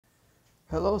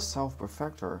Hello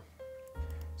self-perfecter.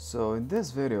 So in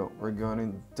this video we're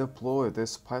going to deploy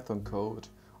this Python code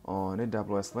on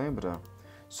AWS Lambda.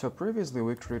 So previously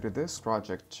we created this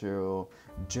project to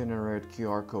generate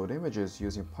QR code images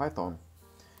using Python.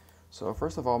 So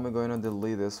first of all I'm going to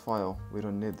delete this file. We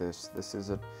don't need this. This is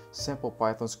a simple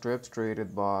Python script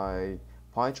created by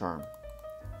PyCharm.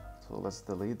 So let's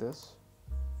delete this.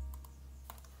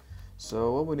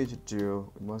 So what we need to do,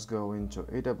 we must go into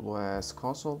AWS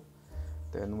console.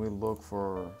 Then we look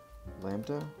for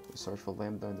Lambda, we search for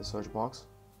Lambda in the search box.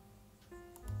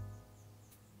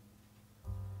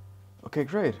 Okay,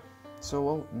 great.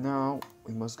 So now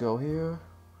we must go here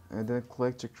and then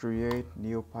click to create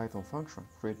new Python function,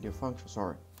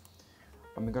 sorry.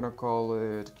 I'm gonna call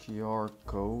it QR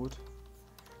code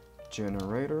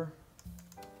generator.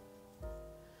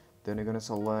 Then you're gonna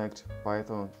select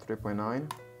Python 3.9.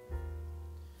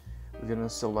 We're gonna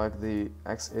select the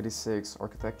x86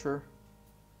 architecture.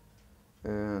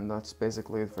 And that's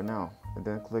basically it for now. And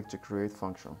then click to create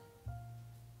function.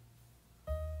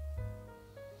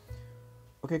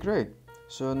 Okay, great.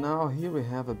 So now here we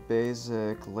have a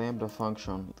basic Lambda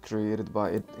function created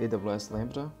by AWS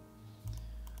Lambda.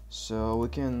 So we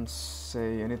can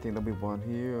say anything that we want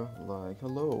here, like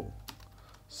hello,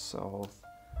 self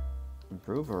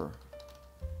improver.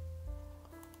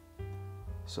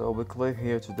 So we click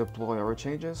here to deploy our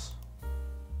changes.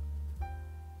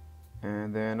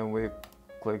 And then we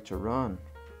click to run.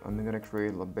 I'm going to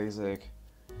create a basic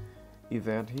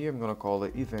event here. I'm going to call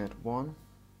it event1.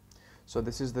 So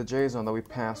this is the JSON that we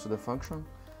pass to the function.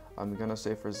 I'm going to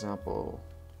say, for example,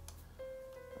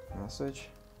 message.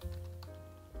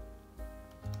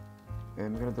 And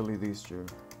I'm going to delete these two.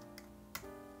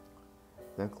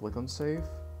 Then click on save.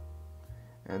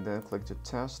 And then click to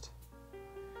test.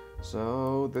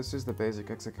 So this is the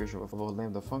basic execution of a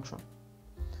Lambda function.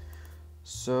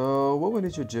 So what we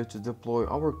need to do to deploy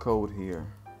our code here,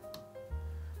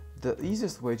 the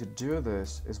easiest way to do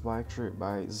this is by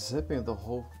zipping the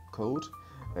whole code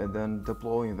and then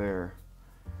deploying there.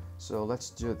 So let's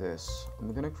do this.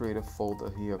 I'm gonna create a folder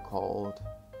here called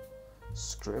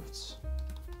scripts,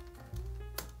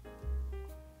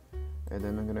 and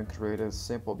then I'm gonna create a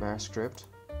simple bash script,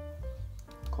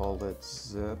 call it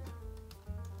zip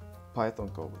python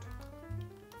code.sh.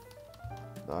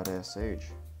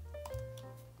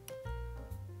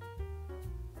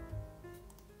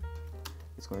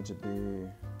 It's going to be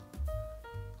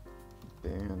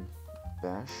ban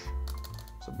bash.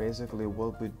 So basically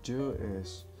what we do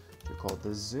is to call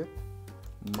the zip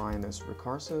minus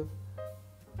recursive.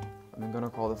 I'm going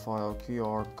to call the file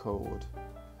QR code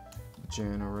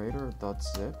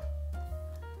generator.zip,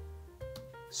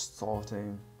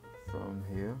 starting from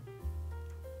here.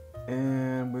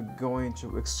 And we're going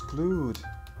to exclude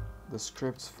the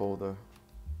scripts folder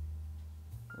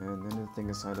and anything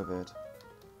inside of it.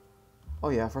 Oh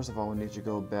yeah, first of all we need to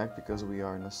go back because we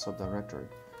are in a subdirectory.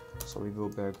 So we go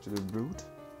back to the root,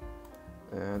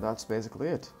 and that's basically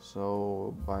it.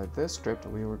 So by this script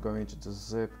we were going to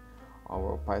zip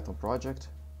our Python project.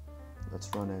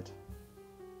 Let's run it.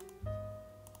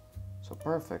 So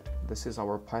perfect, this is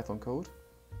our Python code.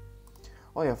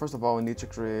 Oh yeah, first of all we need to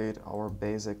create our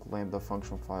basic Lambda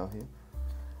function file here.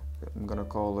 I'm gonna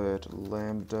call it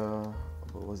Lambda,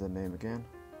 what was the name again?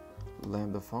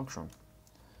 Lambda function.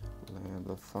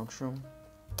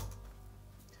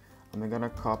 I'm gonna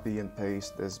copy and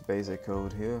paste this basic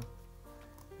code here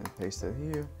and paste it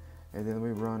here, and then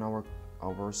we run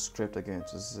our script again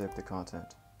to zip the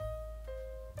content.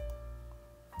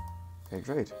 Okay,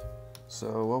 great.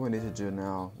 So what we need to do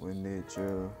now, we need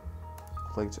to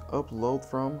click to upload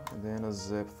from and then a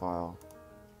zip file.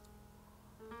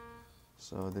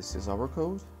 So this is our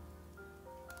code.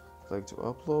 Click to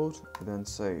upload and then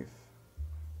save.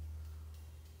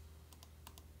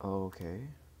 Okay,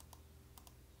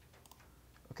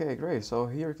 great. So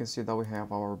here you can see that we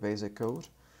have our basic code,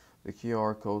 the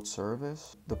QR code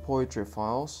service, the poetry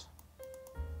files,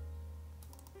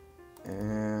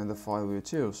 and the file we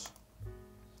choose.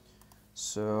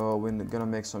 So we're gonna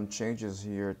make some changes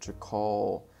here to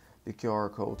call the QR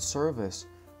code service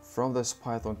from this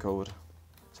Python code.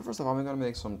 So first of all, I'm gonna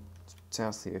make some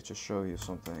tests here to show you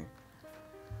something.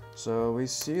 So we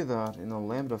see that in a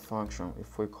Lambda function,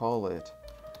 if we call it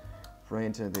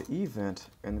printing the event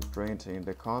and printing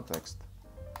the context.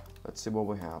 Let's see what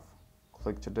we have.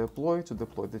 Click to deploy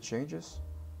the changes,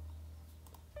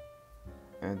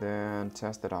 and then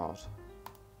test it out.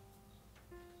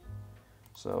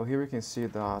 So here we can see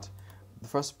that the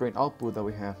first print output that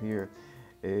we have here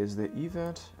is the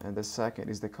event, and the second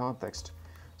is the context.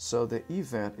 So the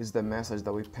event is the message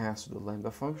that we pass to the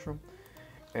Lambda function,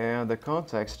 and the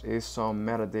context is some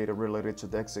metadata related to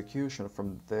the execution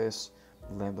from this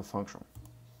Lambda function.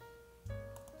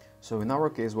 So in our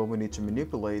case, what we need to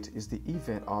manipulate is the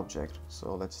event object.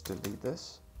 So let's delete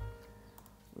this.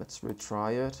 Let's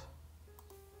retry it.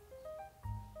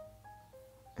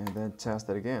 And then test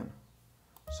it again.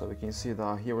 So we can see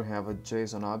that here we have a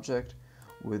JSON object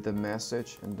with the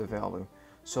message and the value.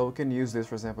 So we can use this,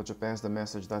 for example, to pass the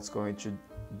message that's going to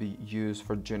be used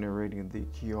for generating the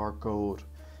QR code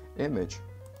image.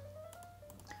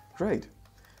 Great.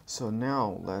 So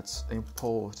now let's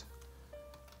import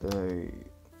the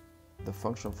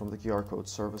function from the QR code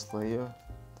service layer,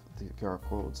 the QR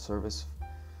code service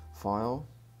file,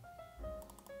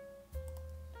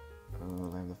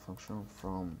 Lambda function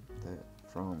from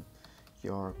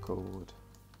QR code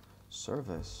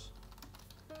service,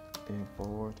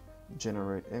 import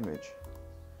generate image.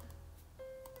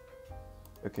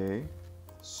 Okay,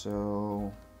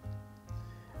 so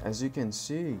as you can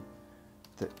see,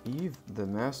 the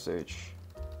message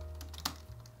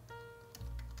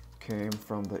came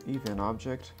from the event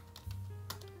object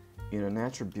in an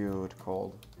attribute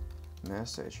called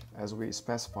message, as we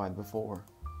specified before.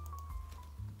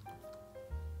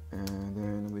 And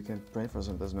then we can print, for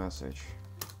example, this message.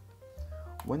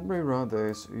 When we run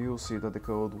this, you'll see that the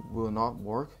code will not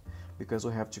work because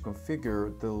we have to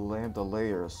configure the Lambda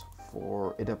layers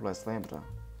for AWS Lambda.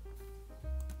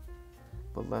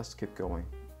 But let's keep going.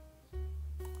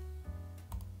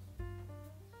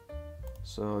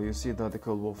 So you see that the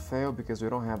code will fail because we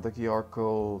don't have the QR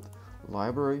code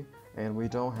library and we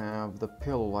don't have the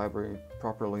pillow library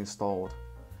properly installed.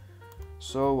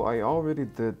 So I already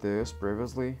did this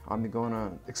previously. I'm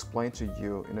gonna explain to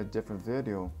you in a different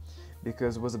video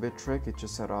because it was a bit tricky to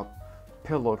set up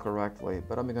pillow correctly,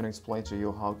 but I'm gonna explain to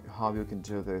you how you can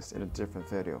do this in a different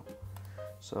video.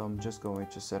 So I'm just going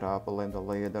to set up a Lambda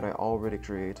layer that I already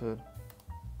created.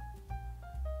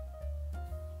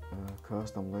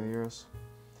 Custom layers.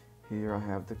 Here I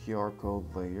have the QR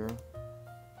code layer.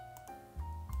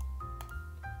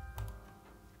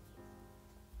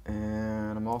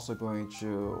 And I'm also going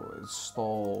to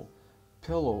install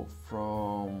pillow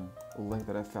from a link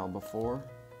that I found before.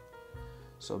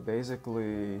 So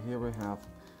basically here we have,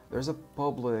 there's a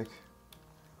public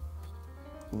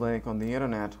link on the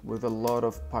internet with a lot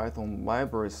of Python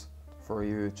libraries for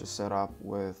you to set up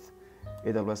with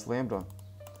AWS Lambda.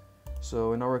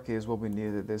 So in our case, what we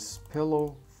needed is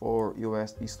pillow for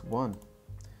US East 1.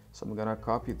 So I'm gonna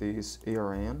copy this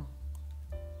ARN,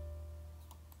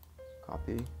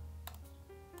 copy.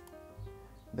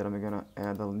 Then I'm gonna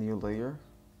add a new layer.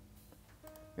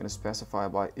 I'm gonna specify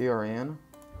by ARN,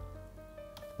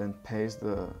 then paste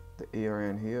the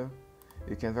ARN here.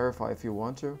 You can verify if you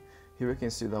want to. Here you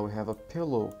can see that we have a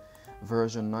pillow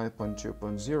version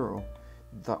 9.2.0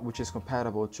 which is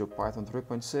compatible to Python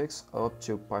 3.6 up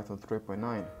to Python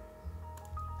 3.9.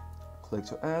 Click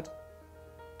to add.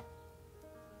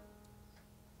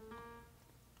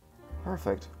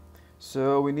 Perfect.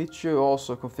 So we need to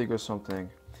also configure something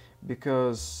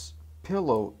because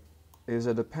pillow is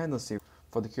a dependency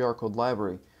for the QR code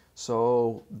library.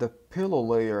 So the pillow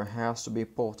layer has to be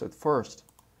ported first.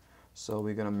 So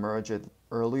we're gonna merge it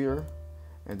earlier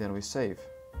and then we save.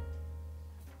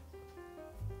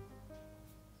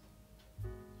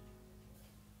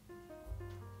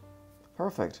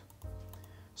 Perfect.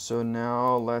 So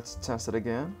now let's test it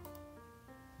again.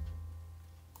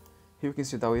 Here you can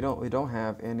see that we don't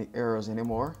have any errors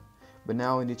anymore, but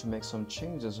now we need to make some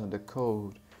changes in the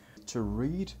code to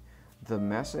read the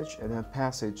message and then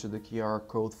pass it to the QR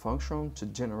code function to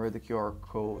generate the QR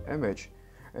code image,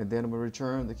 and then we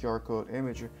return the QR code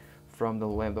image from the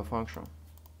Lambda function.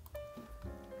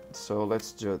 So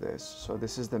let's do this. So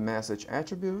this is the message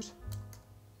attribute,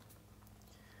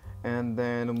 and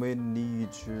then we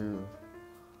need to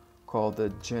call the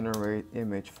generate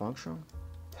image function,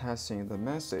 passing the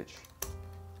message.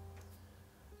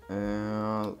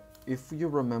 And if you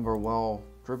remember well,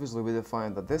 previously we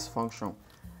defined that this function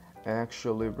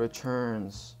actually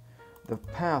returns the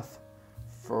path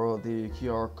for the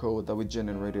QR code that we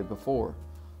generated before.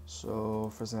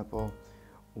 So for example,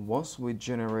 once we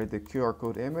generate the QR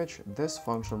code image, this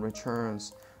function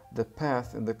returns the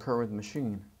path in the current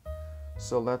machine.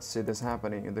 So let's see this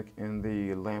happening in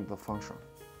the Lambda function.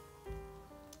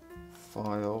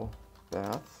 File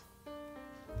path,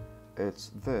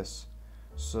 it's this.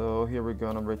 So here we're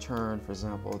gonna return, for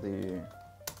example, the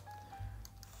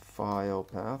file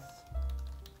path.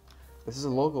 This is a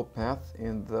local path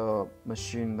in the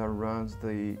machine that runs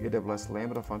the AWS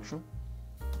Lambda function,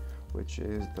 which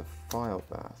is the file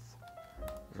path.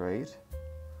 Right?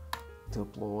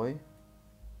 Deploy.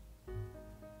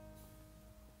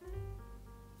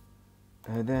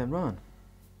 and then run.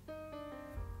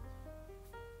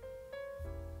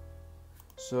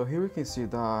 So here we can see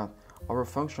that our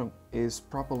function is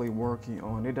properly working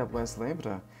on AWS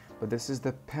Lambda, but this is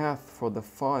the path for the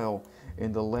file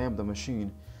in the Lambda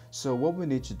machine. So what we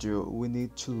need to do, we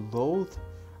need to load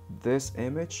this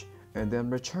image and then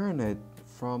return it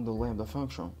from the Lambda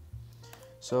function.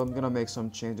 So I'm gonna make some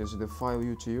changes to the file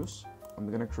utils. I'm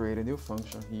gonna create a new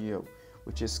function here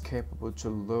which is capable to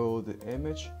load the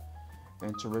image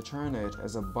and to return it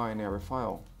as a binary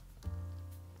file.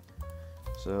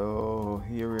 So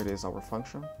here it is, our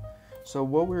function. So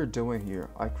what we're doing here,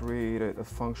 I created a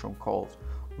function called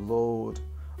load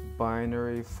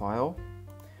binary file,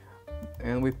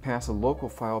 and we pass a local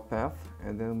file path,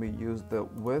 and then we use the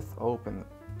with open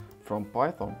from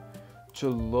Python to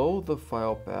load the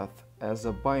file path as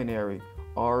a binary.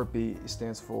 RB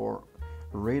stands for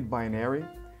read binary.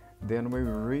 Then we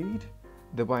read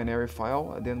the binary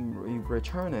file and then we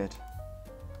return it.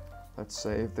 Let's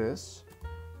save this,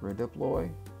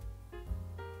 redeploy.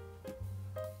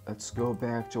 Let's go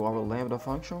back to our Lambda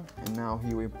function, and now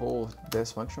here we import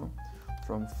this function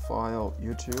from file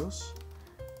utils,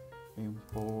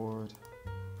 import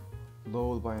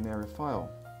load binary file.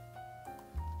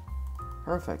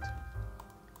 Perfect.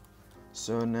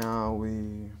 So now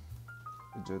we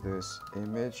do this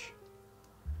image.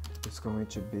 It's going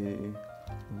to be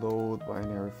load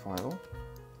binary file,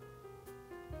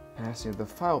 passing the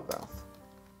file path.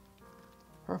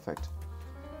 Perfect.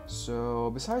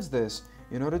 So besides this,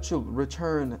 in order to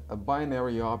return a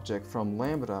binary object from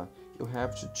Lambda, you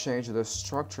have to change the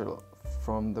structure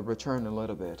from the return a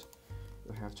little bit.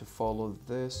 You have to follow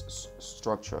this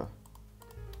structure.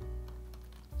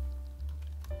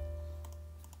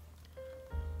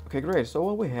 Okay, great. So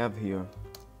what we have here,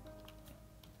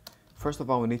 first of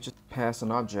all, we need to pass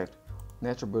an object, an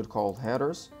attribute called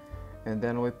headers, and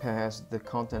then we pass the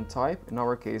content type. In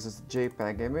our case, it's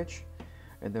JPEG image,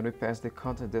 and then we pass the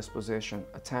content disposition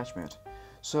attachment.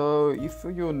 So if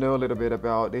you know a little bit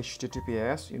about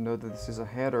HTTPS, you know that this is a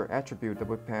header attribute that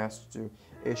we pass to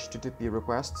HTTP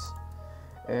requests.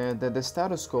 And then the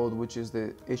status code, which is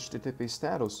the HTTP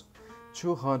status,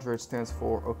 200 stands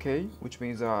for OK, which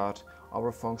means that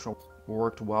our function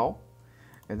worked well.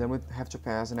 And then we have to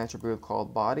pass an attribute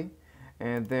called body,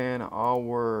 and then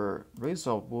our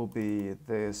result will be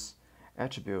this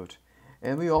attribute.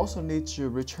 And we also need to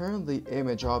return the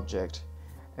image object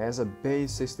as a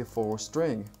base64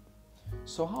 string.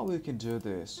 So how we can do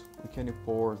this? We can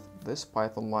import this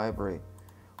Python library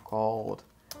called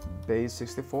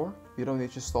base64. You don't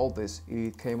need to install this,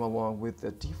 it came along with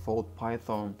the default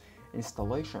Python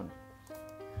installation.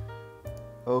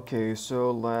 Okay,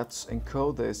 so let's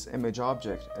encode this image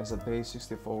object as a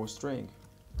base64 string.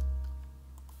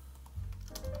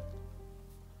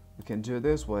 We can do it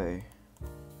this way.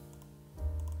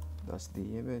 That's the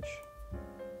image,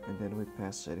 and then we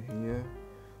pass it here.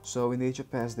 So we need to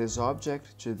pass this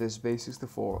object to this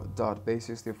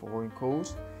base64.base64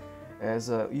 encode as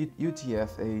a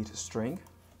UTF-8 string,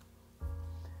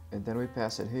 and then we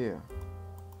pass it here.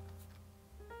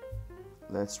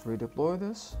 Let's redeploy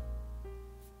this.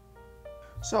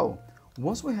 So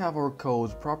once we have our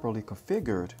code properly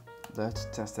configured, let's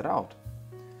test it out.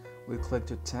 We click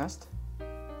to test.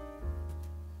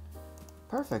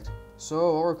 Perfect.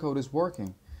 So our code is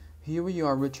working. Here we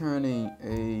are returning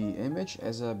a image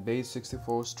as a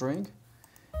base64 string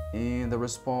and the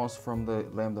response from the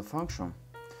Lambda function.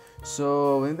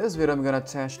 So in this video I'm going to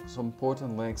attach some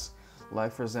important links,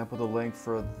 like for example the link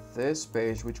for this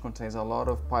page, which contains a lot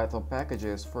of Python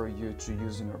packages for you to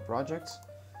use in your projects.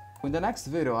 In the next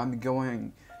video I'm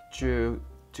going to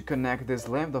connect this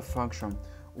Lambda function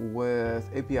with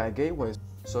API gateways,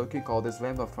 so you can call this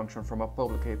Lambda function from a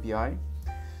public API.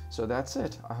 So that's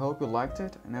it. I hope you liked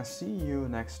it, and I'll see you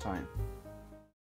next time.